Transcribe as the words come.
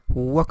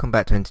Welcome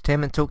back to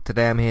Entertainment Talk.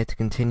 Today I'm here to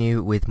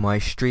continue with my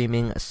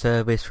streaming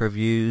service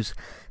reviews.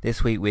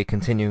 This week we're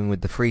continuing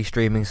with the free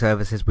streaming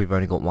services. We've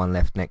only got one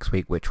left next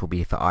week, which will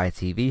be for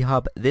ITV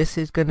Hub. This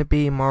is going to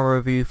be my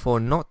review for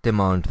not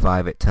Demand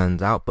 5, it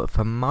turns out, but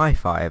for My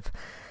 5.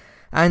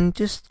 And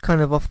just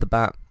kind of off the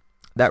bat,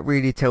 that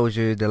really tells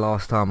you the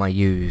last time I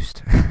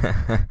used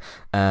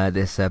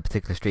this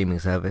particular streaming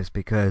service,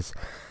 because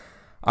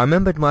I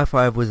remembered My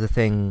 5 was a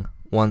thing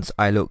once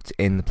I looked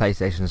in the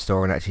PlayStation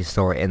Store and actually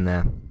saw it in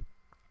there.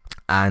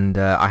 And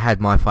I had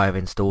My 5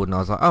 installed, and I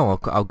was like, oh,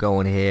 I'll go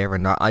on here.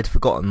 And I'd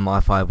forgotten My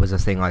 5 was a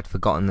thing. I'd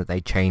forgotten that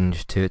they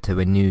changed to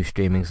a new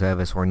streaming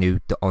service or a new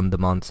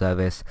on-demand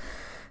service.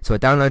 So I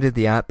downloaded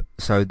the app.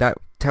 So that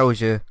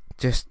tells you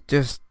just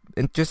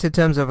in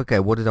terms of, okay,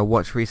 what did I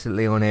watch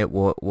recently on it?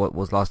 What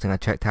was the last thing I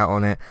checked out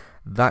on it?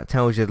 That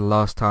tells you the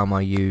last time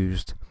I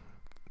used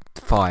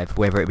 5,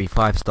 whether it be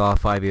 5-star,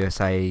 5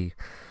 USA,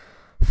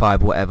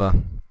 5 whatever.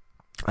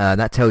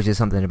 That tells you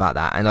something about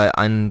that,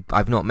 and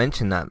I've not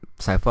mentioned that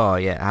so far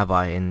yet, have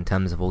I? In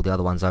terms of all the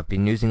other ones I've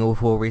been using all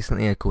for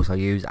recently. Of course, I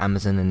use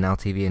Amazon and Now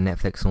TV and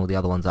Netflix and all the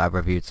other ones I've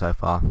reviewed so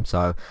far.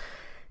 So,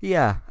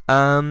 yeah.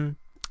 Where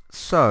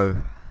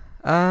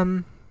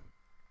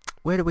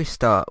do we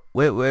start?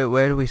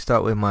 Where do we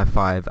start with My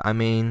 5? I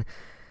mean,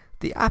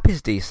 the app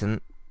is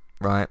decent,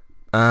 right?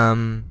 I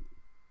mean,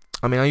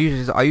 I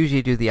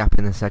usually do the app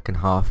in the second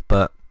half,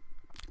 but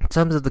in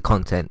terms of the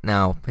content,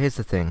 now here's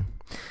the thing.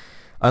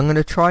 I'm going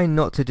to try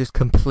not to just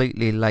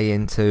completely lay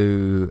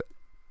into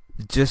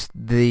just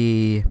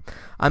the...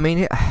 I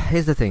mean,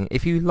 here's the thing.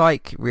 If you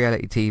like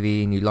reality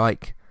TV and you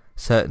like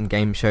certain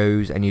game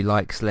shows and you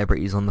like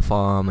Celebrities on the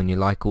Farm and you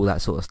like all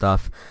that sort of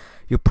stuff,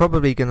 you're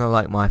probably going to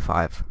like My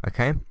 5,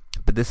 okay?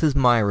 But this is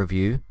my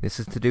review. This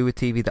is to do with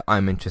TV that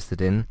I'm interested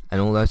in and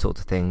all those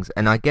sorts of things.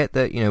 And I get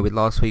that, with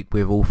last week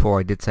with All 4,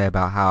 I did say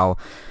about how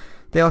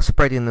they are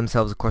spreading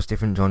themselves across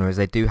different genres.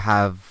 They do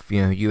have,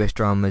 US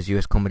dramas,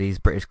 US comedies,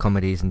 British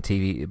comedies, and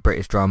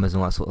British dramas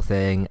and all that sort of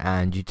thing.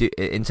 And you do,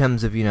 in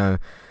terms of, the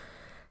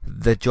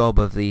job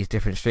of these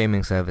different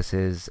streaming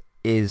services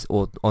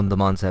or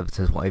on-demand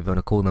services, whatever you want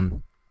to call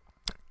them,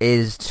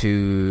 is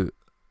to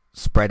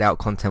spread out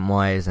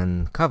content-wise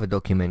and cover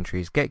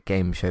documentaries, get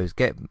game shows,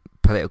 get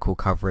political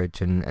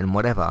coverage and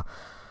whatever.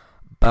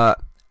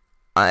 But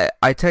I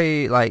tell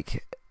you,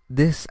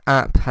 this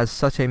app has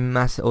such a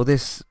massive, or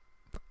this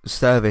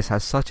service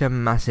has such a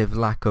massive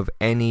lack of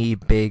any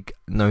big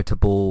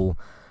notable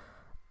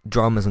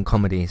dramas and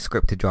comedies,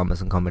 scripted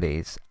dramas and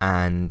comedies.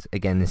 And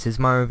again, this is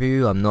my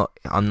review. I'm not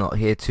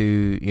here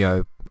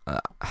to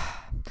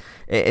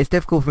it's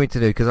difficult for me to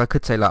do, because I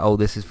could say oh,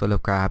 this is full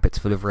of crap, it's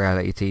full of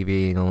reality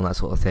TV and all that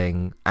sort of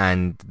thing,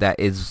 and that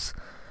is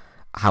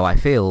how I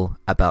feel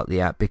about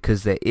the app,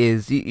 because there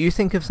is, you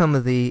think of some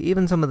of the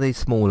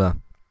smaller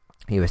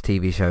US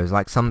TV shows,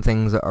 like some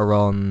things that are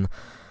on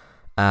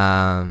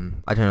I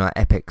don't know, like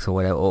Epix or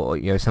whatever,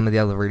 or some of the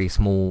other really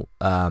small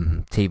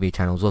TV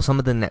channels, or some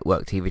of the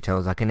network TV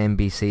channels like an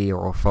NBC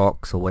or a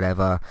Fox or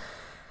whatever.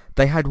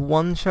 They had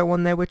one show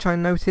on there which I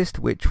noticed,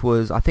 which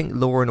was, I think,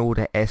 Law and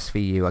Order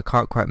SVU. I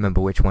can't quite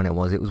remember which one it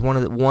was. It was one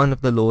of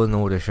the Law and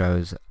Order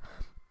shows.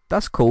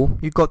 That's cool.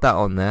 You got that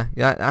on there.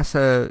 Yeah, that's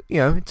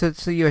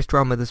it's a US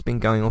drama that's been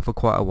going on for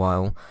quite a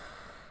while.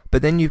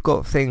 But then you've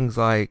got things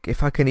like,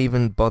 if I can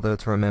even bother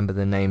to remember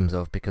the names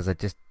of, because I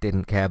just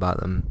didn't care about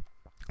them,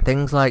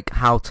 things like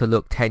How to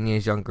Look 10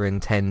 Years Younger in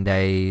 10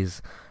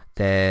 Days.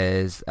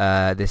 There's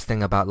this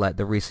thing about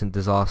the recent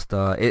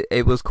disaster.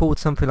 It was called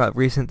something like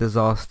Recent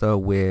Disaster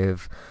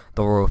with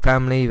the Royal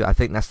Family. I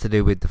think that's to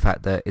do with the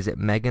fact that, is it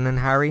Meghan and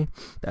Harry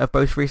that have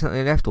both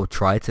recently left or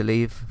tried to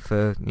leave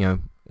for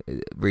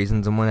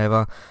reasons and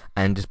whatever,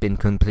 and just been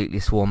completely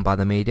swarmed by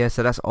the media.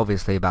 So that's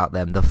obviously about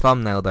them. The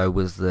thumbnail though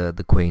was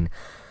the Queen.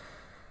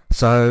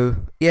 So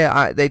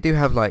yeah, they do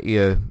have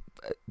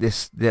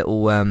this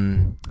little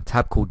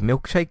tab called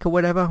Milkshake or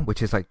whatever,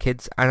 which is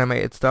kids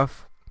animated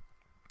stuff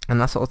and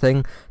that sort of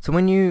thing. So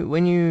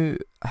I'm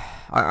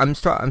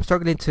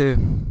struggling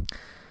to,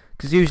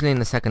 because usually in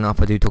the second half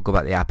I do talk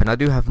about the app, and I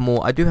do have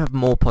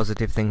more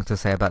positive things to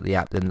say about the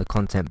app than the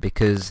content,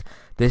 because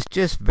there's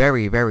just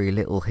very, very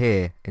little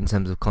here in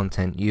terms of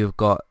content. You've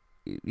got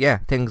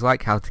things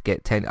like how to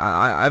get 10.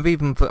 I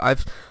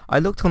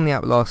looked on the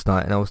app last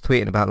night and I was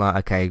tweeting about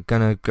okay,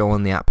 gonna go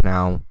on the app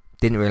now.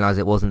 Didn't realise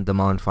it wasn't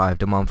Demand 5.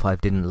 Demand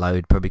 5 didn't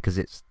load, probably because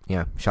it's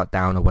shut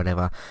down or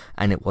whatever,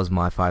 and it was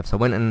My 5. So I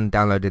went and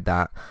downloaded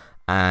that,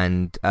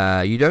 and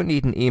you don't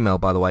need an email,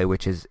 by the way,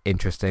 which is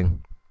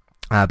interesting.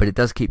 But it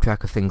does keep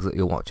track of things that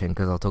you're watching,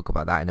 because I'll talk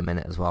about that in a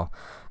minute as well.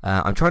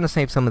 I'm trying to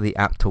save some of the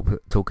app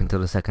talk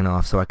until the second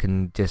half, so I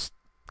can just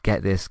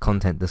get this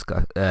content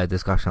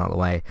discussion out of the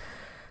way.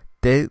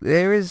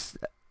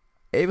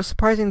 It was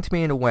surprising to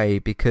me in a way,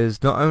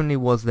 because not only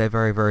was there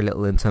very, very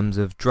little in terms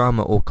of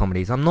drama or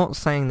comedies. I'm not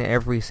saying that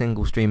every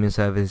single streaming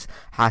service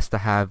has to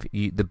have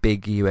the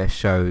big US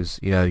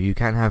shows. You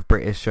can have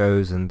British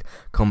shows and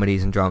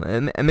comedies and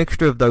drama. A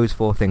mixture of those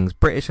four things: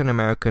 British and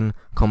American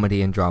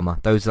comedy and drama.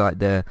 Those are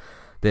the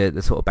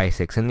the sort of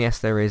basics. And yes,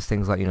 there is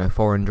things like, you know,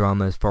 foreign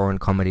dramas, foreign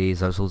comedies,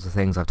 those sorts of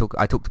things. I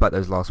talked about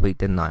those last week,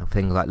 didn't I?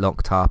 Things like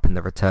Locked Up and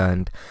The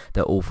Returned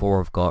that all four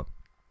have got,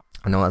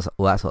 and all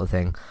that sort of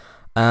thing.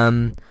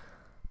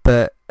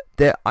 But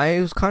I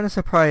was kind of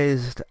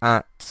surprised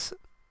at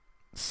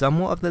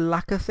somewhat of the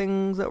lack of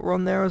things that were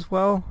on there as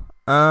well.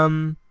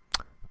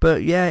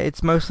 But yeah,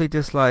 it's mostly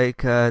just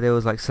like there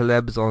was like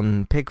celebs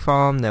on Pig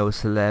Farm, there was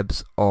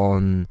celebs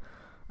on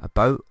a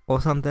boat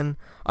or something.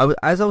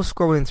 As I was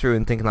scrolling through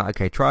and thinking like,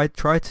 okay, try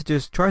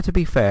to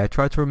be fair,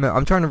 try to remember.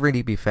 I'm trying to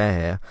really be fair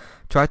here.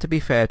 Try to be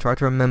fair. Try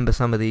to remember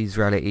some of these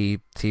reality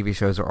TV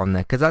shows are on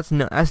there, because that's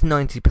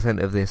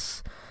 90% of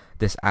this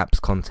app's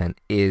content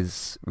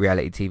is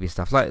reality TV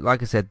stuff.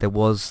 Like I said, there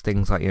was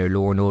things like, you know,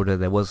 Law and Order.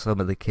 There was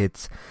some of the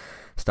kids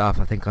stuff.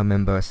 I think I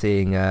remember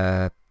seeing.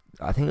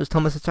 I think it was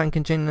Thomas the Tank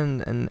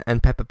Engine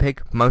and Peppa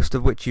Pig, most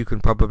of which you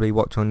can probably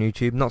watch on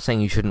YouTube. Not saying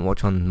you shouldn't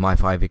watch on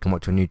My5, you can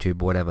watch on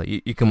YouTube or whatever.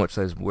 You can watch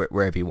those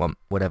wherever you want,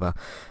 whatever,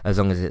 as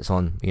long as it's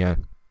on, you know,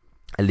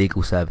 a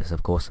legal service,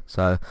 of course.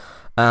 So,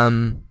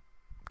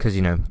 because,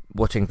 you know,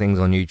 watching things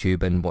on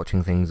YouTube and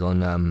watching things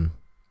on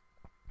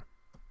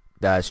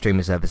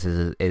streaming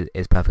services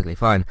is perfectly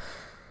fine.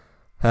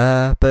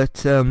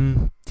 But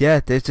yeah,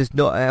 there's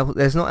not a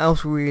lot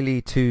else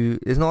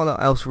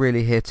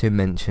really here to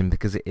mention,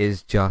 because it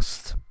is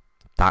just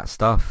that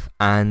stuff.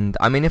 And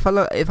I mean, if I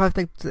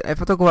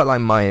talk about like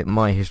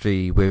my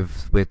history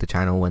with the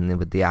channel and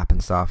with the app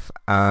and stuff,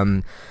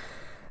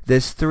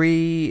 there's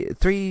three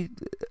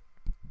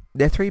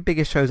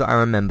biggest shows that I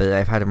remember that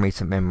I've had in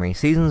recent memory.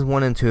 Seasons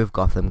 1 and 2 of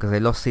Gotham, because they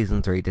lost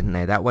season 3, didn't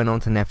they? That went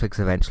on to Netflix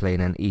eventually,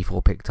 and then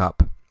E4 picked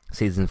up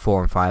season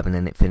 4 and 5, and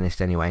then it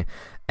finished anyway.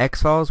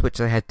 X-Files, which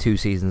they had 2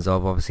 seasons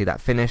of, obviously that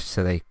finished,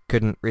 so they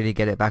couldn't really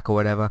get it back or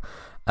whatever,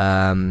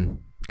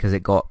 because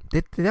it got,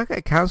 did that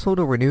get cancelled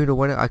or renewed or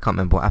whatever? I can't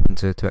remember what happened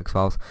to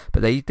X-Files,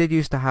 but they did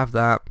used to have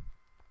that.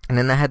 And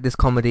then they had this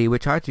comedy,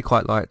 which I actually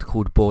quite liked,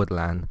 called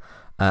Borderline,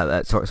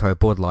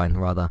 Borderline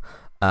rather,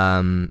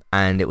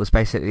 and it was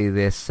basically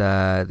this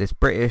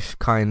British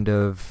kind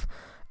of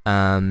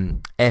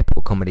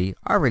airport comedy.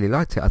 I really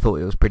liked it. I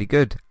thought it was pretty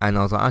good, and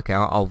I was like, okay,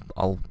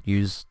 I'll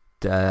use.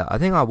 I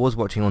think I was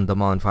watching on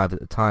Demand 5 at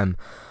the time,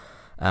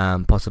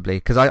 possibly,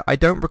 because I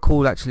don't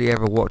recall actually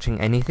ever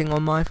watching anything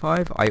on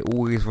My5. I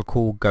always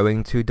recall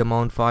going to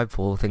Demand 5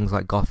 for things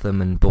like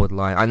Gotham and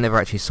Borderline. I never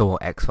actually saw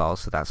X-Files,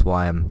 so that's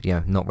why I'm, you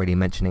know, not really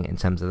mentioning it in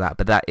terms of that.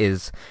 But that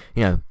is,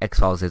 you know,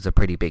 X-Files is a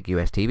pretty big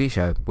US TV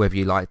show. Whether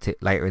you liked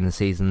it later in the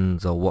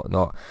seasons or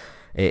whatnot,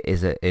 it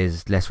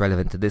is less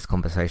relevant to this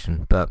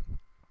conversation. But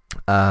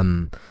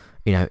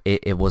you know,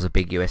 it was a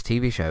big US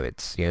TV show.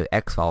 It's, you know,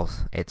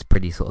 X-Files. It's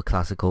pretty sort of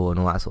classical and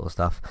all that sort of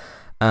stuff.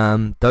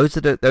 Those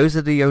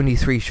are the only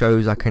 3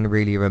 shows I can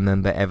really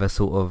remember ever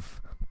sort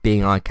of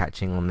being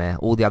eye-catching on there.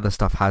 All the other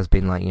stuff has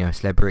been like, you know,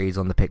 celebrities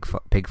on the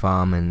Pig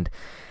Farm and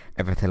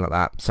everything like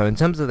that. So in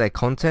terms of their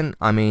content,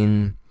 I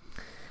mean,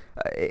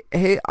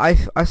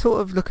 I sort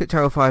of look at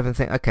Channel 5 and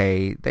think,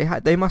 okay,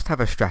 they must have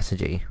a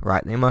strategy,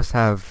 right? They must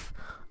have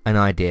an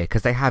idea,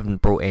 because they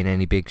haven't brought in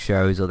any big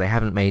shows, or they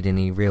haven't made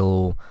any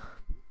real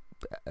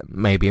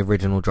maybe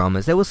original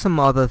dramas. There was some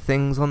other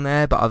things on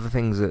there, but other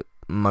things that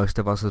most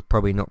of us have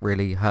probably not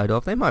really heard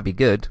of. They might be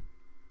good,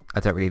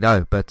 I don't really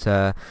know, but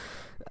I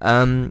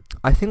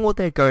think what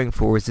they're going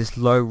for is this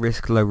low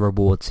risk, low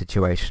reward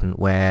situation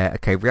where,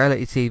 okay,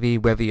 reality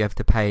TV, whether you have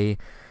to pay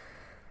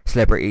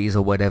celebrities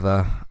or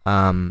whatever,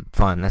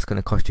 fine, that's going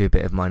to cost you a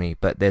bit of money,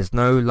 but there's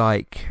no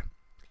like,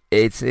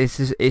 it's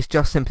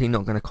just simply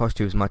not going to cost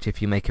you as much if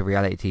you make a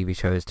reality TV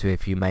show as to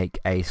if you make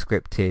a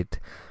scripted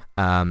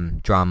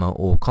drama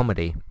or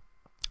comedy,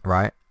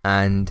 right?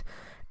 And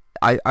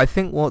I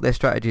think what their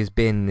strategy has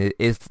been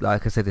is,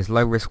 like I said, this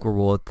low risk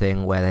reward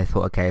thing where they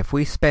thought, okay, if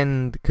we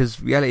spend,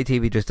 because reality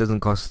TV just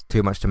doesn't cost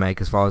too much to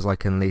make as far as I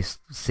can at least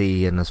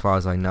see and as far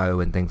as I know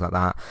and things like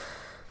that,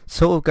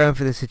 sort of going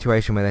for this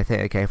situation where they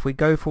think, okay, if we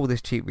go for all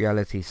this cheap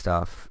reality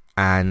stuff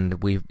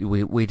and we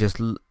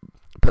just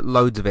put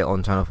loads of it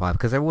on Channel 5,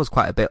 because there was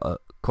quite a bit of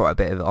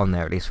it on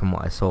there, at least from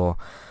what I saw.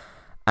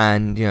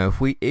 And, you know,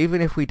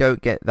 even if we don't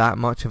get that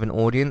much of an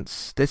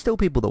audience, there's still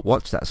people that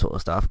watch that sort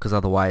of stuff, because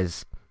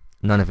otherwise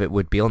none of it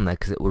would be on there,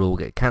 because it would all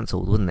get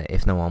cancelled, wouldn't it,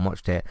 if no one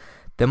watched it.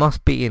 There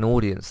must be an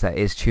audience that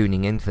is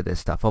tuning in for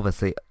this stuff.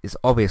 Obviously, it's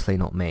obviously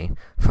not me,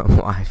 from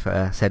what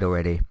I've said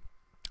already.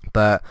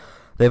 But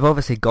they've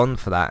obviously gone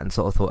for that and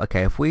sort of thought,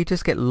 okay, if we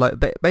just get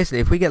basically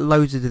if we get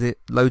loads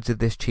of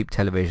this cheap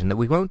television that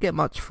we won't get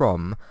much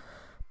from,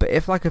 but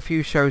if like a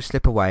few shows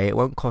slip away, it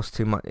won't cost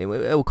too much. It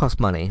will cost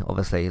money,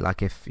 obviously,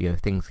 like if, you know,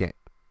 things get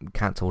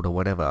cancelled or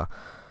whatever.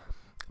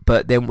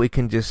 But then we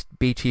can just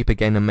be cheap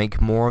again and make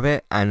more of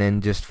it, and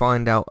then just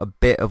find out a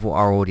bit of what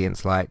our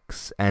audience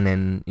likes, and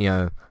then, you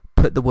know,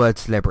 put the word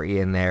celebrity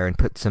in there and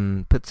put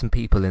some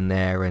people in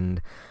there,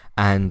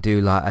 and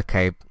do like,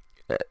 okay,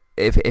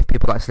 if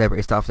people like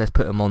celebrity stuff, let's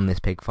put them on this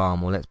Pig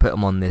Farm, or let's put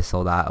them on this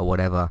or that or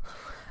whatever,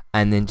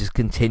 and then just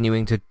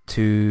continuing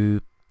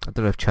to I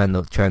don't know if churn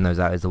those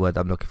out is the word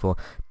I'm looking for.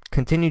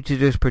 continue to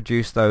just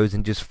produce those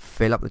and just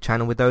fill up the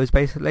channel with those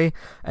basically.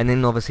 And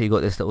then obviously you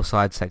got this little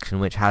side section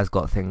which has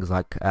got things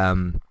like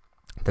the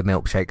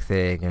milkshake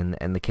thing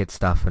and the kids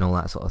stuff and all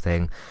that sort of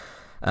thing.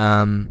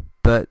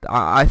 But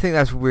I think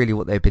that's really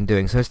what they've been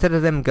doing. So instead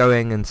of them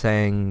going and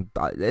saying,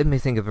 let me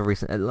think of a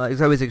recent, like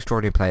Zoe's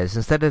Extraordinary Playlist,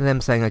 instead of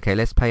them saying, okay,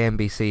 let's pay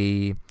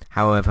NBC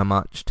however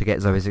much to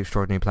get Zoe's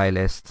Extraordinary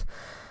Playlist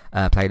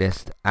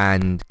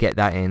and get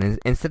that in,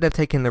 instead of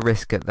taking the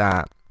risk at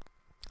that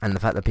and the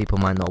fact that people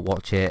might not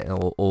watch it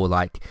or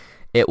like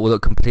it will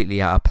look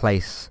completely out of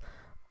place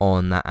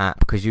on that app,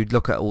 because you'd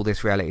look at all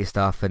this reality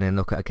stuff and then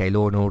look at, okay,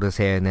 Law and Order's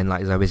here and then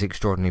like Zoe's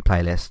Extraordinary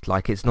Playlist.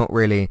 Like it's not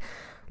really...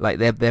 Like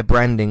their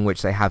branding,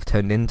 which they have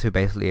turned into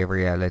basically a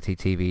reality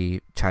TV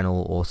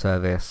channel or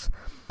service,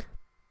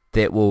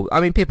 that will.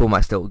 I mean, people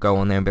might still go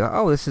on there and be like,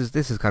 "Oh, this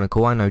is kind of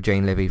cool. I know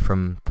Jane Levy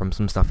from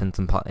some stuff in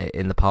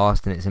the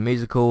past, and it's a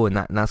musical, and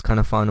that's kind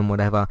of fun and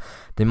whatever."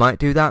 They might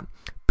do that,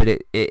 but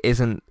it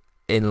isn't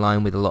in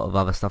line with a lot of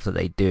other stuff that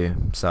they do.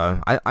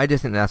 So I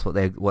just think that's what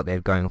they're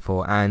going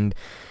for. And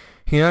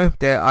you know,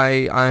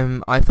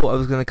 I thought I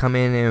was going to come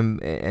in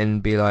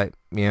and be like,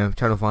 you know,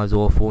 Channel 5's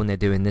awful and they're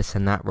doing this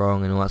and that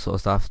wrong and all that sort of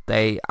stuff.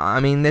 They're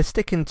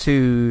sticking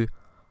to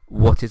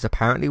what is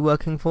apparently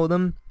working for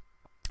them.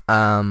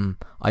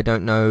 I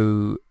don't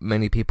know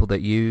many people that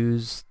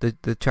use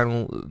the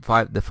channel,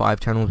 the 5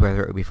 channels,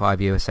 whether it would be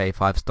 5 USA,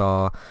 5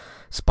 Star,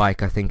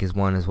 Spike I think is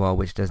one as well,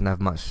 which doesn't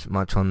have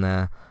much on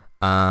there.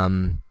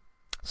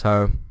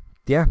 So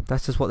yeah,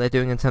 that's just what they're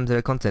doing in terms of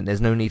their content.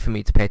 There's no need for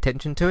me to pay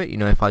attention to it. You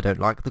know, if I don't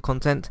like the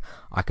content,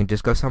 I can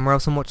just go somewhere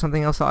else and watch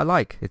something else that I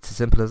like. It's as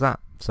simple as that.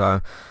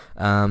 So,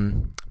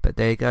 but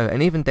there you go.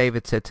 And even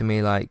David said to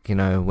me, like, you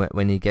know,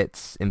 when he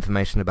gets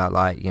information about,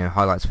 like, you know,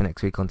 highlights for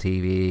next week on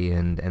TV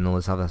and all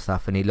this other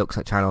stuff, and he looks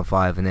at Channel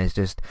 5 and there's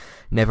just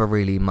never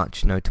really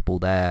much notable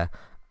there.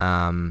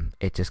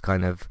 It just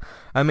kind of,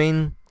 I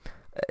mean,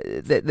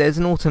 there's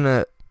an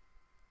alternate,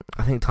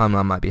 I think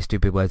timeline might be a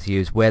stupid word to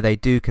use, where they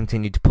do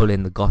continue to pull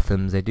in the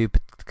Gothams, they do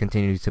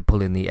continue to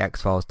pull in the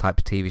X-Files type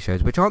of TV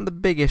shows, which aren't the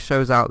biggest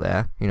shows out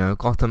there. You know,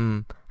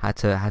 Gotham had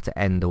to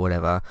end or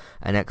whatever,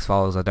 and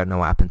X-Files, I don't know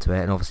what happened to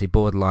it, and obviously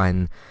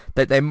Borderline,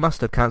 they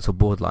must have cancelled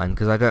Borderline,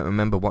 because I don't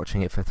remember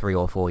watching it for 3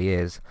 or 4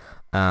 years,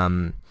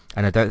 and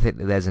I don't think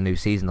that there's a new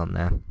season on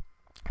there.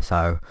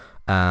 So,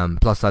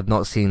 plus I've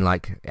not seen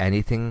like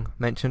anything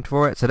mentioned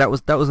for it, so that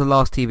was the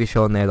last TV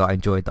show on there that I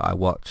enjoyed, that I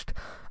watched.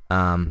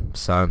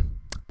 So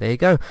there you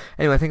go.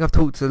 Anyway, I think I've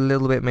talked a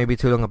little bit, maybe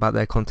too long, about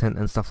their content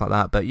and stuff like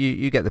that, but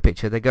you get the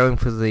picture. They're going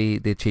for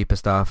the cheaper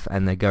stuff,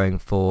 and they're going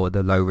for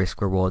the low risk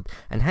reward.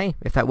 And hey,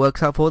 if that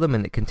works out for them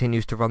and it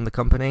continues to run the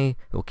company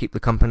or keep the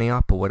company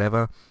up or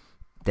whatever,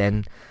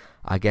 then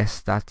I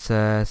guess that's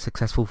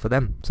successful for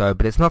them. So,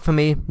 but it's not for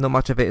me. Not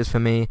much of it is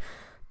for me.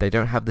 They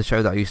don't have the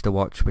show that I used to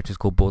watch, which is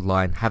called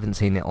Borderline. Haven't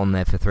seen it on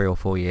there for 3 or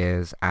 4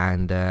 years,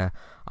 and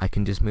I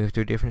can just move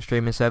to a different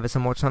streaming service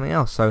and watch something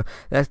else. So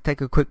let's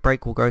take a quick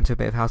break. We'll go into a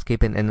bit of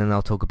housekeeping, and then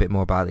I'll talk a bit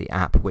more about the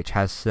app, which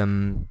is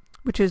the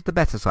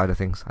better side of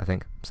things, I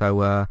think.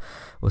 So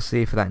we'll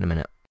see you for that in a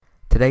minute.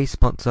 Today's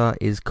sponsor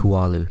is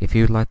Kualu. If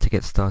you'd like to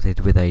get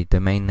started with a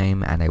domain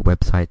name and a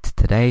website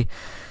today,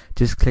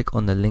 just click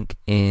on the link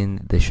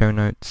in the show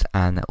notes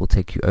and that will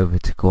take you over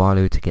to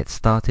Kualu to get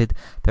started.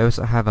 They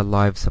also have a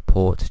live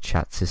support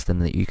chat system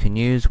that you can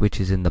use, which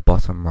is in the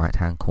bottom right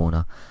hand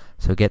corner.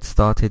 So get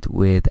started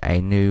with a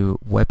new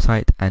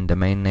website and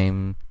domain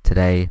name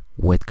today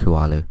with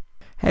Kualu.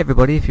 Hey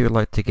everybody, if you would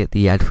like to get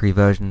the ad-free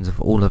versions of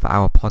all of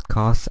our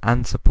podcasts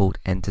and support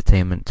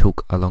Entertainment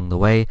Talk along the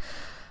way,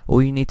 all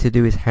you need to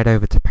do is head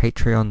over to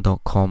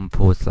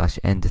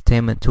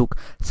patreon.com/entertainment talk.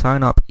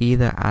 Sign up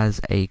either as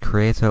a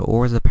creator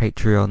or as a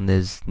Patreon.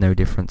 There's no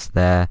difference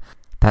there.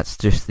 That's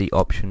just the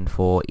option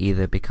for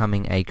either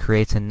becoming a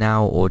creator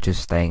now or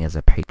just staying as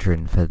a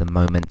patron for the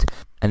moment.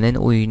 And then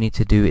all you need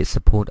to do is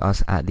support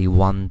us at the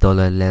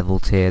 $1 level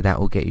tier. That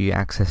will get you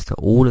access to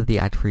all of the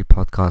ad-free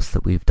podcasts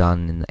that we've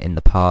done in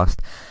the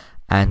past,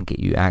 and get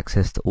you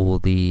access to all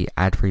the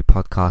ad-free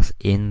podcasts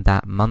in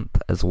that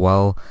month as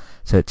well.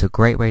 So it's a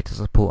great way to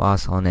support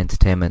us on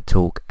Entertainment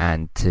Talk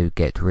and to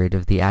get rid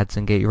of the ads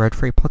and get your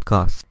ad-free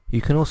podcasts.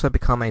 You can also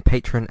become a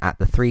patron at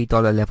the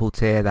 $3 level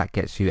tier. That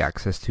gets you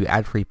access to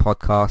ad-free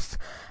podcasts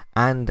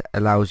and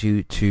allows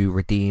you to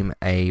redeem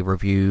a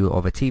review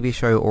of a TV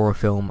show or a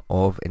film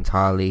of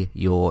entirely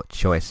your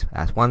choice.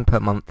 That's one per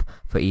month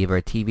for either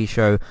a TV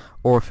show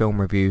or a film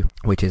review,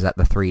 which is at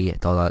the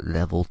 $3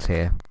 level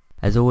tier.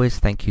 As always,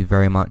 thank you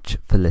very much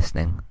for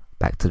listening.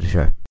 Back to the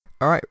show.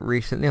 Alright,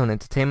 recently on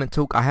Entertainment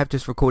Talk, I have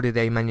just recorded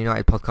a Man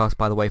United podcast,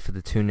 by the way, for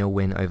the 2-0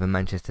 win over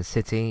Manchester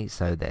City,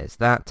 so there's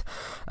that.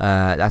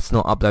 That's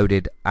not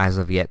uploaded as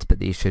of yet, but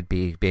these should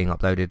be being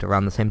uploaded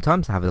around the same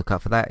time, so have a look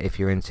out for that if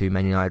you're into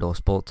Man United or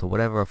sports or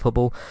whatever, or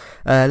football.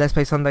 Let's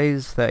Play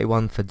Sundays,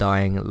 31 for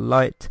Dying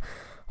Light.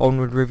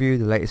 Onward Review,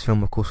 the latest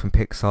film, of course, from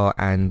Pixar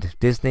and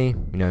Disney.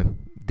 You know,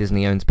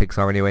 Disney owns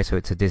Pixar anyway, so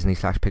it's a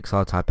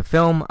Disney/Pixar type of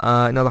film.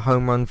 Another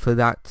home run for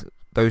that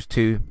those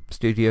two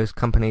studios,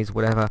 companies,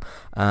 whatever,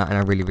 and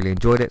I really, really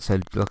enjoyed it. So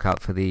check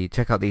out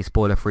the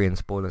spoiler-free and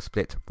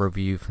spoiler-split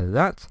review for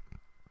that.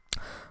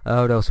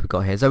 What else we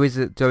got here? Zoe's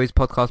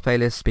podcast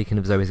playlist. Speaking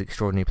of Zoe's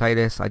Extraordinary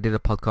Playlist, I did a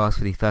podcast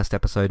for the first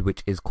episode,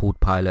 which is called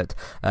Pilot.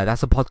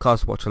 That's a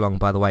podcast watch along,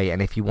 by the way,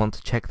 and if you want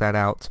to check that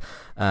out,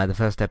 the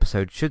first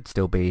episode should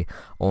still be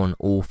on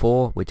All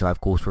 4, which I of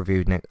course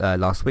reviewed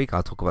last week.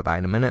 I'll talk about that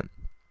in a minute.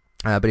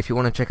 But if you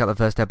want to check out the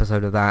first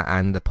episode of that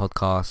and the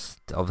podcast,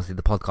 obviously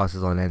the podcast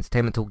is on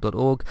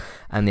entertainmenttalk.org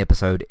and the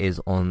episode is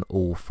on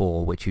All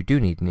 4, which you do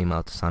need an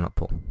email to sign up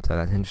for. So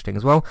that's interesting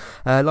as well.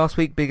 Last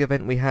week, big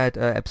event, we had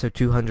episode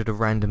 200 of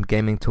Random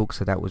Gaming Talk,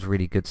 so that was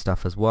really good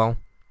stuff as well.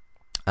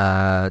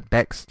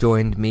 Bex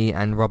joined me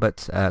and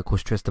Robert, of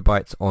course Trista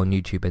Bytes on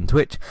YouTube and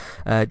Twitch,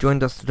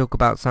 joined us to talk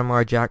about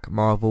Samurai Jack,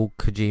 Marvel,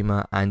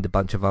 Kojima and a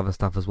bunch of other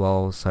stuff as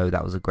well, so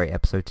that was a great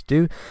episode to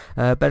do.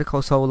 Better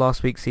Call Saul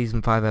last week,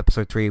 Season 5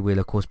 Episode 3, we'll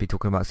of course be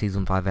talking about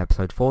Season 5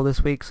 Episode 4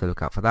 this week, so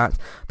look out for that.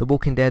 The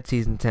Walking Dead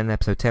Season 10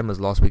 Episode 10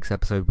 was last week's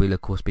episode, we'll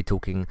of course be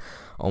talking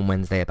on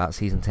Wednesday about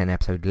Season 10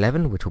 Episode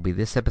 11, which will be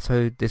this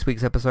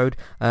week's episode.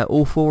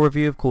 All 4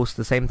 review, of course,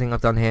 the same thing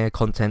I've done here,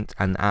 content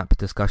and app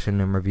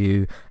discussion and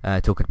review,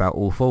 talking about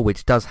All 4,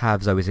 which does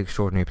have Zoe's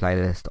Extraordinary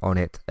Playlist on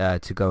it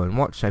to go and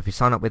watch. So if you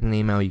sign up with an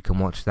email, you can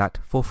watch that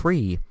for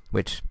free,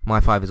 which my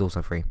 5 is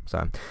also free.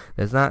 So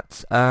there's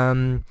that.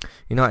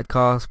 United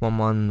Cast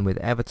 1-1 with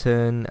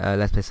Everton.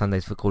 Let's Play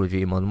Sundays for Call of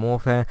Duty Modern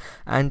Warfare.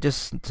 And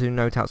just to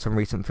note out some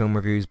recent film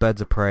reviews,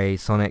 Birds of Prey,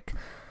 Sonic,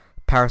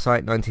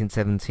 Parasite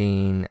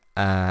 1917,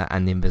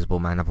 and The Invisible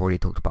Man. I've already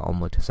talked about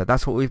Onward. So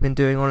that's what we've been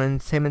doing on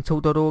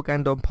entertainmenttalk.org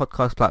and on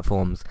podcast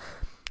platforms.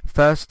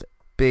 First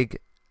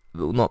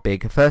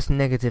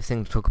negative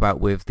thing to talk about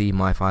with the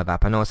My5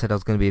 app. I know I said I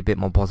was going to be a bit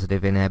more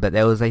positive in here, but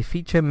there was a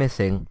feature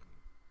missing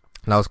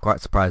and I was quite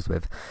surprised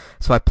with.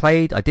 So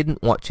I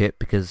didn't watch it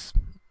because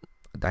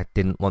I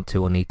didn't want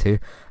to or need to.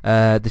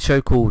 The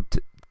show called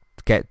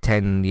Get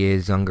 10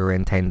 Years Younger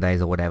in 10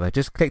 Days or whatever.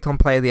 Just clicked on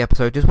play the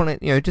episode.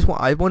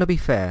 I want to be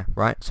fair,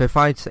 right? So if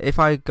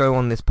I go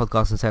on this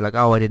podcast and say like,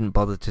 oh, I didn't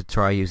bother to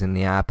try using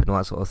the app and all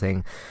that sort of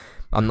thing,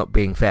 I'm not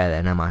being fair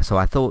then, am I? So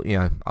I thought,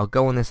 I'll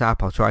go on this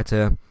app, I'll try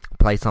to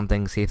play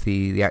something, see if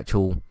the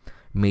actual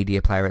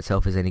media player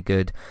itself is any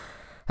good.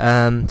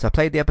 So I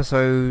played the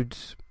episode,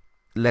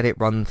 let it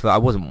run I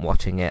wasn't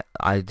watching it,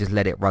 I just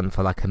let it run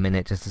for like a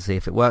minute just to see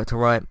if it worked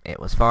alright. It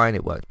was fine,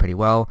 it worked pretty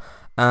well.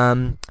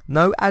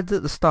 No ads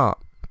at the start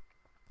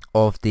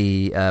of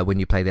the when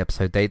you play the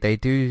episode. They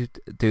do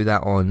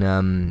that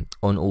on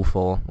All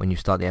 4. When you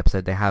start the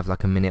episode, they have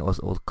like a minute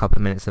or a couple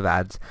of minutes of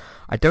ads.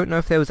 I don't know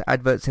if there was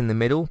adverts in the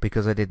middle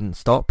because I didn't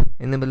stop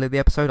in the middle of the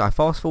episode. I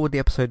fast forward the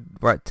episode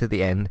right to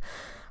the end,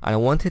 and I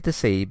wanted to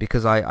see,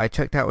 because I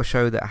checked out a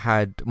show that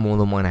had more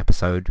than one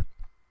episode.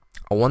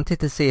 I wanted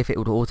to see if it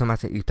would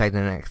automatically play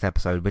the next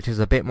episode, which is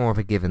a bit more of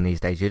a given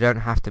these days. You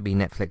don't have to be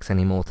Netflix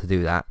anymore to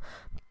do that.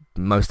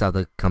 Most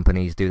other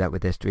companies do that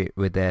with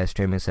their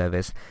streaming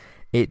service.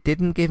 It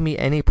didn't give me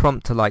any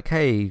prompt to like,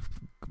 hey,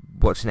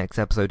 watch the next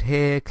episode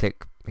here,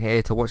 click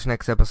here to watch the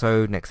next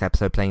episode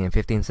playing in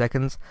 15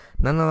 seconds.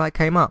 None of that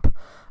came up.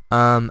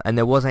 And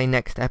there was a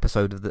next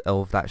episode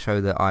of that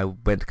show that I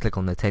went to click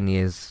on, the 10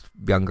 Years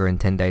Younger in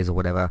 10 Days or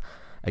whatever.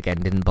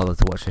 Again, didn't bother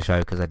to watch the show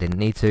because I didn't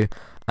need to.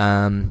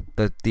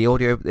 The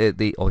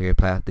audio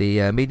player,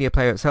 the media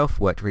player itself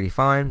worked really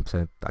fine,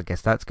 so I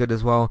guess that's good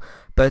as well.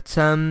 But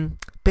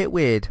bit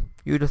weird.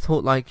 You'd have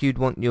thought like you'd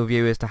want your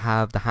viewers to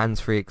have the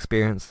hands-free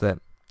experience that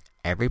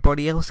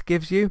everybody else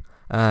gives you.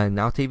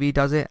 Now TV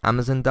does it,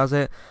 Amazon does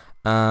it.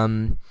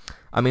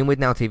 I mean, with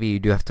Now TV you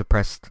do have to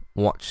press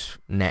watch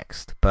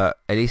next, but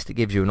at least it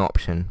gives you an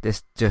option.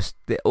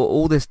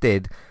 All this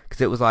did,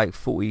 because it was like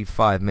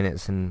 45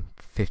 minutes and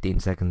 15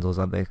 seconds or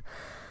something.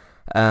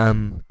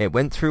 It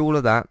went through all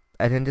of that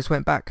and then just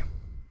went back,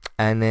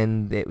 and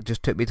then it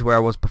just took me to where I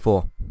was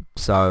before.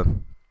 So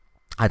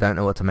I don't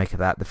know what to make of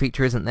that. The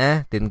feature isn't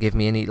there. Didn't give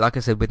me any. Like I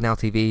said, with Now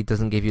TV, it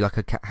doesn't give you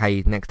like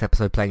hey, next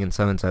episode playing in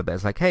so and so. But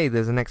it's like, hey,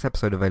 there's a next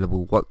episode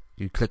available. What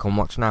you click on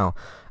watch now,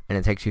 and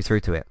it takes you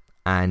through to it.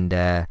 And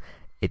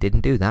it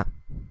didn't do that.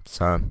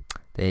 So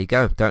there you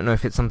go. Don't know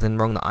if it's something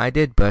wrong that I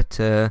did, but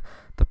the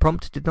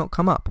prompt did not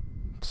come up.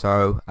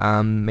 So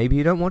maybe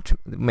you don't want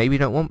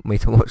me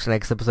to watch the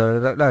next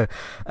episode. I don't know.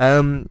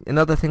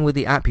 Another thing with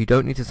the app, you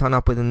don't need to sign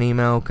up with an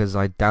email, because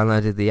I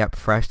downloaded the app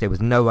fresh. There was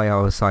no way I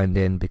was signed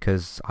in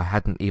because I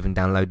hadn't even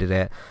downloaded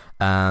it.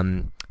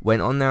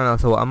 Went on there and I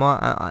thought,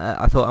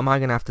 am I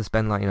gonna have to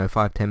spend like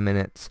 5-10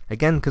 minutes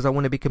again, because I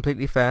want to be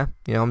completely fair.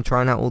 I'm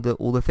trying out all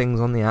the things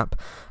on the app.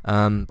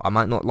 I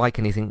might not like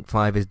anything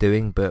 5 is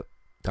doing, but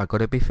I got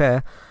to be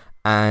fair.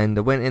 And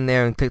I went in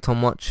there and clicked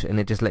on watch, and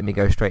it just let me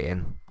go straight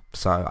in.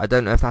 So I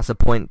don't know if that's a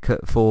point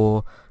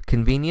for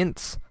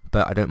convenience,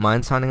 but I don't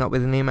mind signing up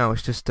with an email.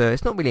 It's just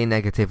it's not really a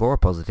negative or a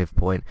positive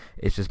point.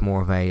 It's just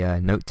more of a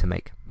note to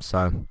make.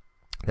 So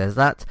there's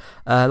that.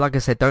 Like I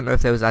said, don't know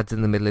if there was ads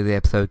in the middle of the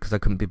episode because I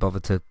couldn't be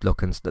bothered to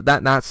look, and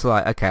that's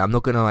like, okay, I'm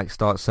not gonna like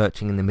start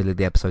searching in the middle of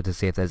the episode to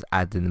see if there's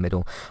ads in the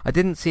middle. I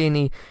didn't see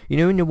any.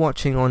 When you're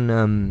watching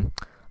on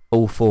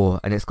all four,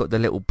 and it's got the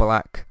little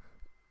black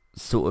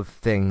sort of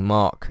thing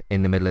mark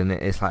in the middle, and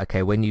it's like,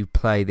 okay, when you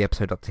play the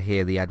episode up to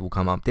here, the ad will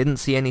come up. Didn't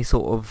see any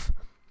sort of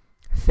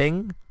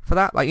thing for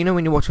that, like, you know,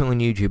 when you're watching on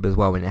YouTube as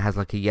well, and it has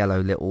like a yellow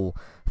little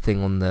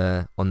thing on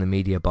the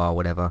media bar or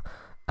whatever,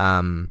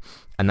 and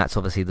that's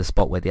obviously the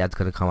spot where the ad's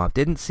going to come up.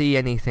 Didn't see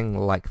anything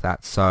like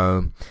that,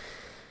 so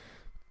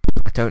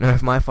I don't know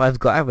if my 5's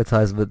got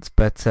advertisements,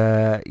 but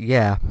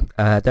yeah,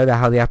 don't know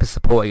how the app is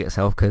supporting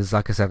itself, because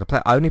like I said,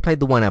 I only played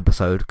the one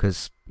episode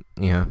because,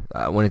 you know,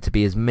 I wanted to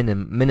be as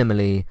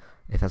minimally,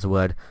 if that's a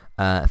word,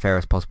 fair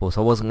as possible.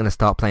 So I wasn't going to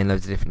start playing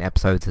loads of different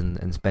episodes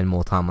and spend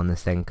more time on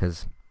this thing,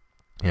 because,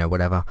 you know,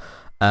 whatever.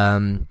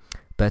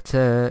 But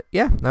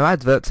yeah, no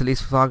adverts, at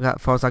least as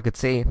far as I could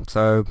see.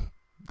 So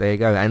there you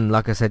go. And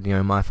like I said, you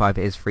know, my 5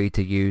 is free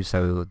to use,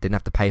 so didn't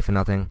have to pay for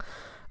nothing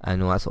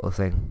and all that sort of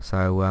thing.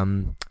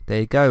 So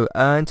there you go.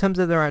 In terms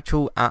of their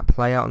actual app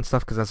layout and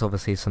stuff, because that's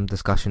obviously some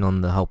discussion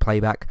on the whole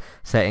playback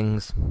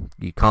settings.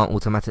 You can't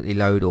automatically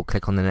load or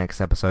click on the next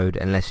episode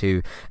unless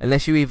you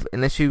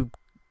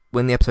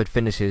when the episode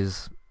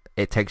finishes,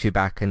 it takes you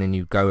back and then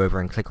you go over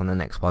and click on the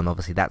next one.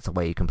 Obviously that's the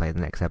way you can play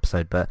the next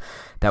episode, but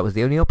that was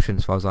the only option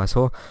as far as I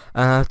saw.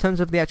 In terms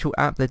of the actual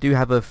app, they do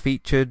have a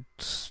featured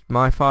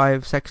My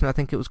 5 section, I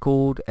think it was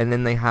called, and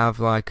then they have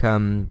like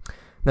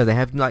no, they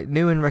have like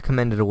new and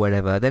recommended or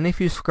whatever. Then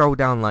if you scroll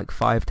down like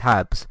 5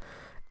 tabs,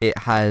 it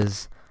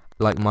has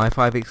like My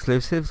 5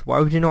 exclusives. Why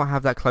would you not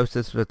have that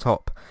closer to the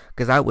top?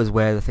 Because that was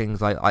where the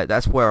things like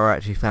that's where I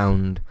actually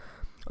found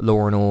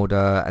Law and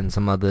Order and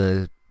some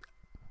other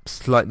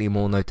slightly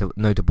more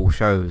notable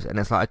shows. And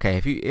it's like, okay,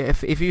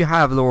 if you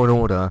have Law and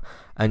Order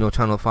and your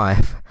Channel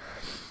 5,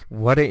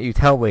 why don't you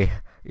tell me?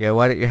 Yeah,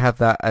 why don't you have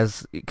that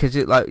as, because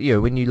it, like, you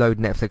know, when you load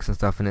Netflix and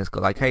stuff and it's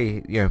got like,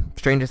 hey, you know,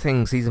 Stranger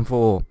Things season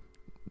 4,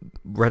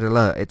 red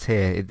alert, it's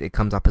here, it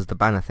comes up as the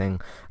banner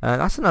thing.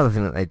 That's another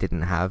thing that they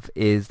didn't have,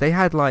 is they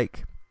had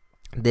like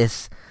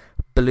this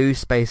blue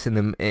space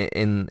in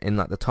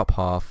like the top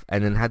half,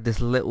 and then had this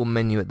little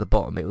menu at the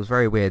bottom. It was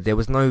very weird. There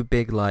was no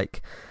big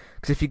like,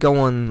 because if you go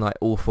on like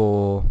all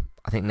 4,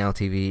 I think Now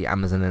TV,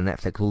 Amazon and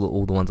Netflix,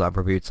 all the ones I've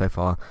reviewed so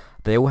far,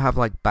 they all have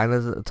like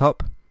banners at the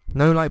top.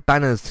 No like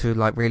banners to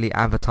like really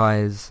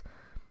advertise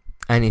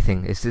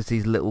anything. It's just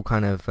these little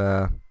kind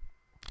of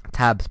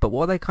tabs. But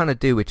what they kind of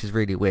do, which is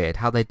really weird,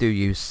 how they do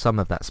use some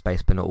of that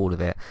space but not all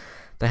of it,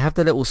 they have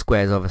the little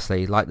squares,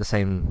 obviously, like the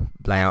same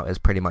layout as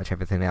pretty much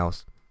everything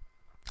else,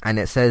 and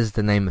it says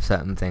the name of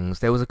certain things.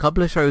 There was a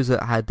couple of shows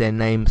that had their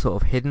name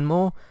sort of hidden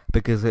more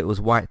because it was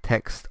white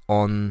text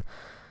on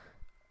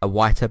a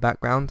whiter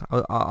background,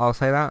 I'll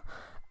say that.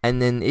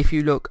 And then if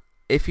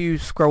you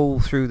scroll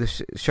through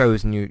the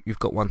shows and you've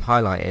got one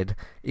highlighted,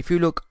 if you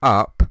look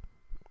up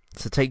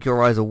to take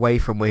your eyes away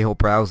from where you're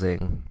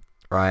browsing,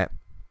 right,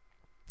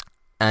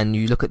 and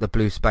you look at the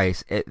blue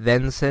space, it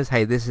then says,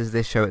 hey, this is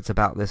this show, it's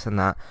about this and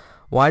that.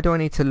 Why do I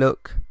need to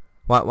look?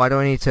 Why do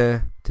I need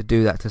to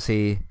do that to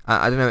see?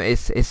 I don't know,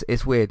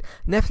 it's weird.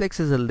 Netflix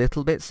is a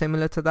little bit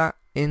similar to that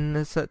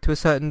to a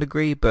certain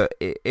degree, but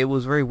it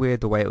was very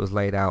weird the way it was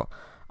laid out,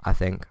 I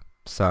think.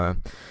 So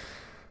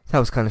that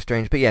was kind of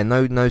strange. But yeah,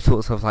 no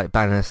sorts of like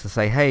banners to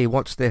say, hey,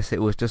 watch this.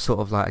 It was just sort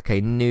of like,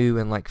 okay, new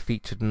and like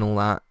featured and all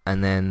that.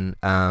 And then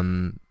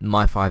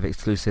My 5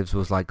 exclusives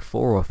was like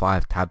 4 or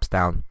 5 tabs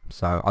down.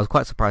 So I was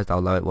quite surprised how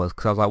low it was,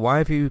 because I was like, why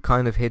have you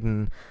kind of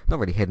hidden, not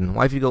really hidden,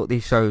 why have you got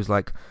these shows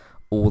like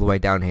all the way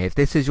down here? If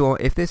this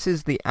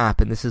is the app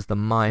and this is the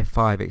My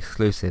 5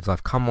 exclusives,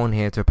 I've come on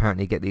here to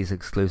apparently get these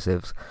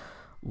exclusives,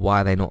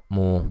 why are they not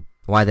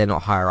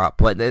higher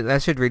up? Well,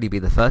 that should really be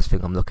the first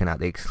thing I'm looking at,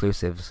 the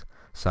exclusives.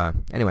 So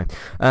anyway,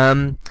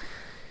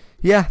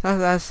 yeah,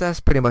 that's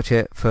pretty much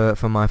it for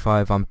My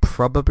 5. I'm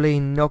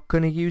probably not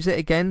going to use it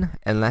again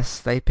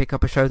unless they pick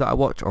up a show that I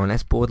watch, or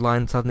unless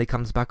Borderline suddenly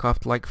comes back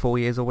after like 4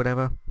 years or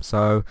whatever.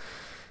 So,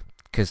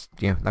 because,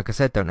 you know, like I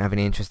said, don't have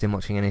any interest in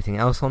watching anything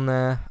else on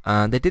there.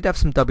 They did have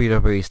some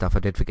WWE stuff, I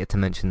did forget to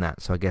mention that,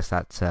 so I guess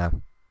that's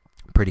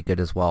pretty good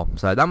as well.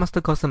 So that must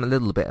have cost them a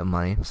little bit of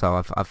money,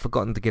 so I've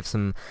forgotten to give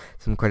some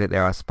credit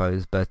there, I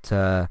suppose, but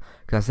cause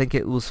I think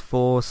it was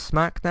for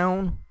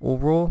SmackDown or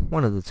Raw,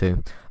 one of the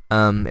two.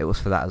 It was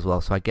for that as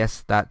well, so I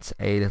guess that's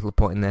a little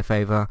point in their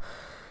favour.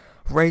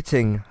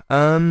 Rating,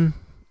 what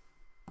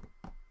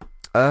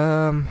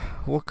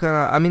can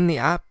I mean, the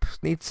app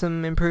needs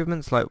some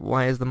improvements. Like,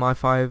 why is the My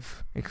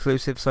 5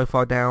 exclusive so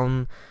far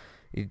down?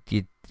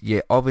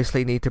 You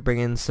obviously need to bring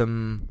in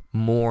some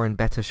more and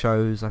better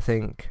shows, I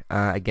think.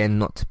 Again,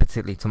 not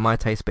particularly to my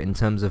taste, but in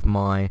terms of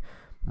my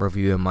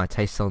review and my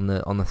taste on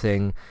the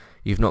thing,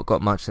 you've not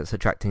got much that's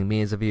attracting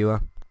me as a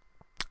viewer.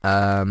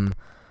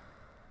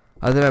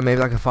 I don't know, maybe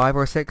like a 5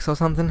 or a 6 or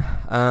something.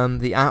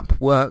 The app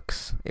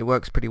works. It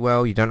works pretty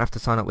well. You don't have to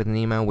sign up with an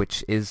email,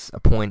 which is a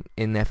point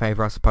in their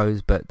favour, I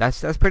suppose. But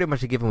that's pretty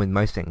much a given with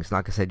most things.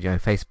 Like I said, you know,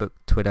 Facebook,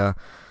 Twitter,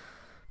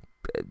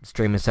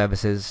 streaming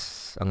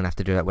services. I'm gonna have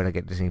to do that when I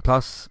get Disney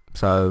Plus.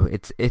 So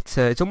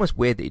it's almost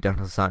weird that you don't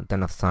have to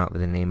sign up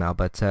with an email.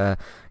 But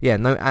yeah,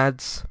 no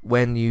ads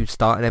when you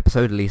start an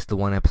episode. At least the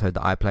one episode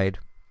that I played.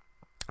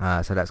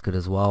 So that's good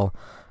as well.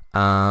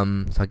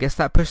 So I guess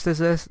that pushes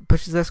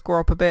their score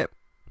up a bit,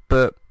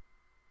 but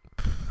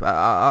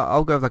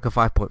I'll go with like a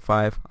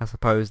 5.5. I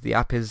suppose the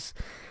app is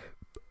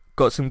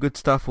got some good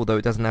stuff, although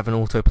it doesn't have an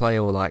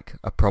autoplay or like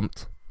a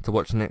prompt to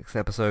watch the next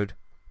episode.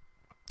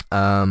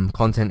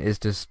 Content is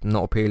just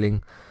not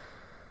appealing.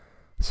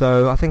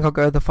 So I think I'll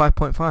go with the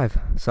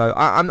 5.5. So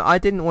I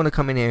didn't want to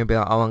come in here and be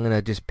like, oh, I'm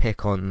gonna just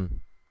pick on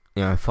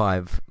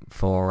 5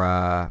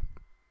 for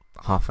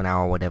half an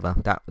hour or whatever.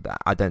 That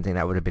I don't think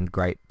that would have been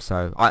great.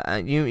 So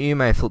you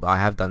may have thought that I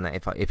have done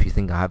that. If you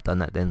think I have done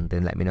that, then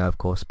let me know, of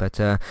course. But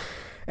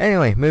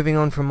anyway, moving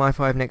on from my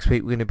 5, next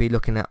week we're going to be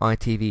looking at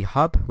ITV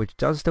Hub, which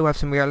does still have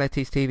some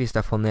reality TV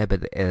stuff on there,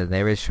 but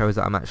there is shows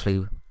that I'm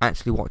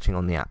actually watching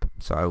on the app.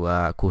 So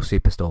of course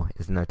Superstore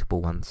is a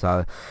notable one,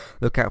 so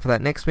look out for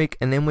that next week.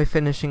 And then we're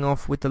finishing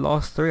off with the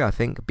last 3. I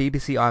think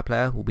BBC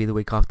iPlayer will be the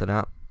week after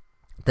that.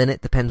 Then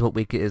it depends what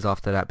week it is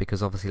after that,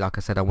 because obviously, like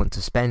I said, I want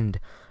to spend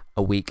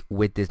a week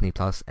with Disney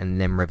Plus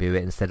and then review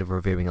it instead of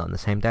reviewing it on the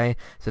same day.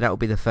 So that will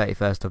be the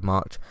 31st of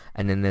March.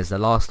 And then there's the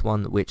last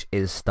one, which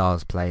is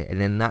Stars Play, and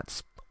then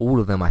that's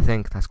all of them. I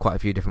think that's quite a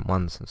few different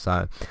ones.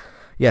 So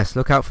yes,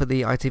 look out for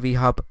the ITV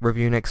Hub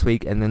review next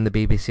week, and then the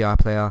BBC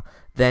iPlayer,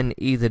 then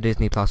either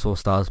Disney Plus or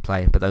Stars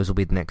Play, but those will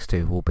be the next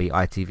 2, will be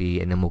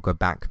ITV, and then we'll go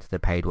back to the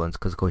paid ones,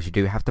 because of course you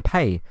do have to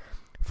pay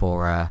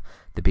for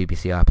the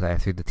BBC iPlayer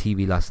through the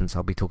TV license.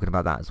 I'll be talking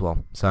about that as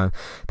well. So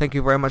thank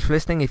you very much for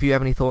listening. If you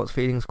have any thoughts,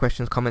 feelings,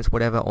 questions, comments,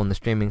 whatever on the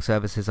streaming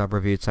services I've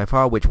reviewed so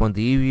far, which one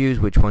do you use,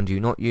 which one do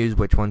you not use,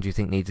 which one do you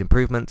think needs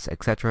improvements,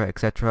 etc,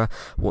 etc,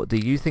 what do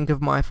you think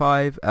of my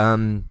 5?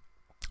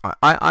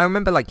 I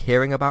remember like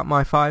hearing about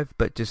my 5,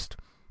 but just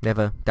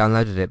never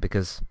downloaded it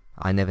because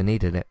I never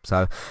needed it.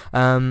 So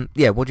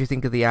yeah, what do you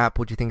think of the app?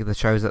 What do you think of the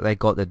shows that they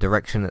got, the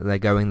direction that they're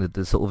going,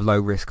 the sort of low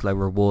risk, low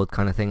reward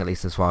kind of thing, at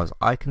least as far as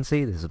I can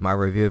see? This is my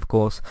review, of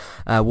course.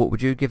 What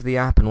would you give the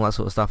app and all that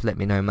sort of stuff? Let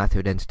me know. Matthew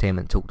at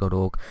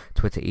entertainmenttalk.org,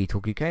 Twitter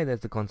eTalkUK.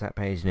 There's the contact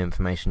page and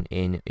information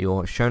in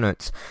your show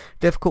notes.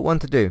 Difficult one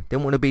to do.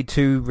 Didn't want to be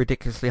too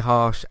ridiculously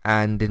harsh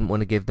and didn't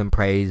want to give them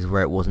praise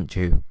where it wasn't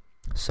due.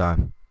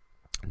 So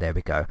there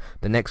we go.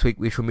 The next week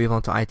we shall move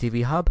on to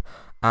ITV Hub,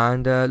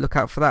 and look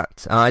out for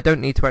that. I don't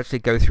need to actually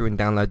go through and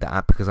download the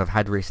app because I've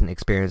had recent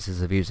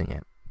experiences of using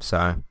it.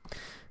 So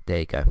there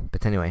you go.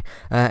 But anyway,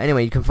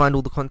 you can find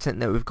all the content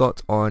that we've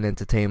got on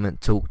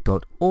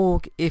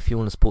entertainmenttalk.org. If you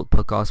want to support the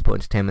podcast, support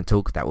Entertainment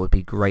Talk, that would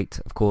be great,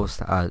 of course.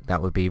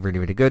 That would be really,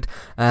 really good.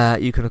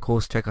 You can, of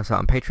course, check us out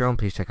on Patreon.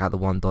 Please check out the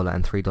 $1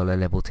 and $3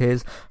 level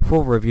tiers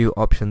for review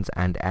options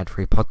and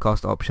ad-free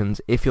podcast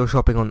options. If you're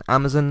shopping on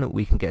Amazon,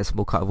 we can get a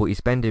small cut of what you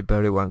spend,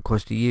 but it won't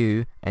cost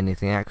you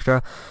anything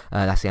extra.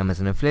 That's the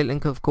Amazon affiliate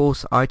link, of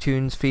course.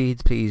 iTunes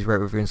feeds, please rate,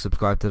 review, and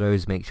subscribe to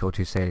those. Make sure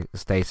to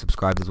stay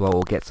subscribed as well,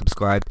 or get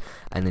subscribed,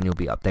 and then you'll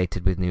be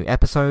updated with new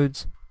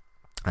episodes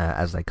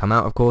as they come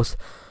out, of course.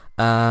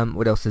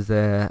 What else is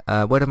there?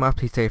 Word of mouth,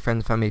 please tell your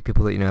friends, family,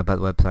 people that you know about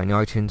the website and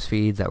your iTunes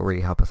feeds. That will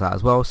really help us out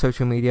as well.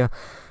 Social media,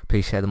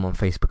 please share them on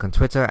Facebook and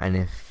Twitter, and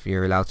if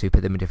you're allowed to,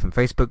 put them in different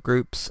Facebook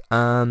groups.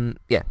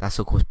 Yeah, that's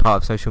of course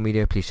part of social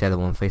media. Please share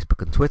them on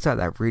Facebook and Twitter.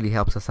 That really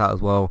helps us out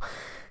as well.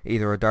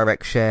 Either a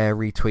direct share,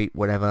 retweet,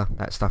 whatever.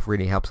 That stuff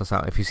really helps us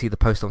out. If you see the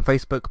post on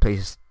Facebook,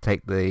 please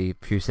take the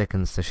few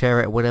seconds to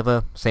share it or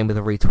whatever. Same with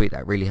a retweet.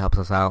 That really helps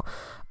us out.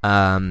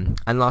 And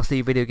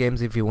lastly, video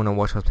games. If you want to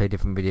watch us play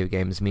different video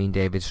games, me and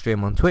David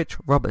stream on Twitch,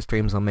 Robert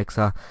streams on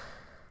Mixer.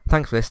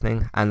 Thanks for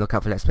listening, and look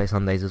out for Let's Play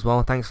Sundays as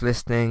well. Thanks for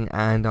listening,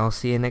 and I'll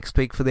see you next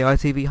week for the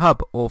ITV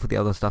Hub, or for the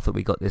other stuff that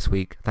we got this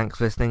week. Thanks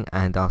for listening,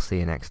 and I'll see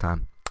you next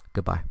time.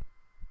 Goodbye.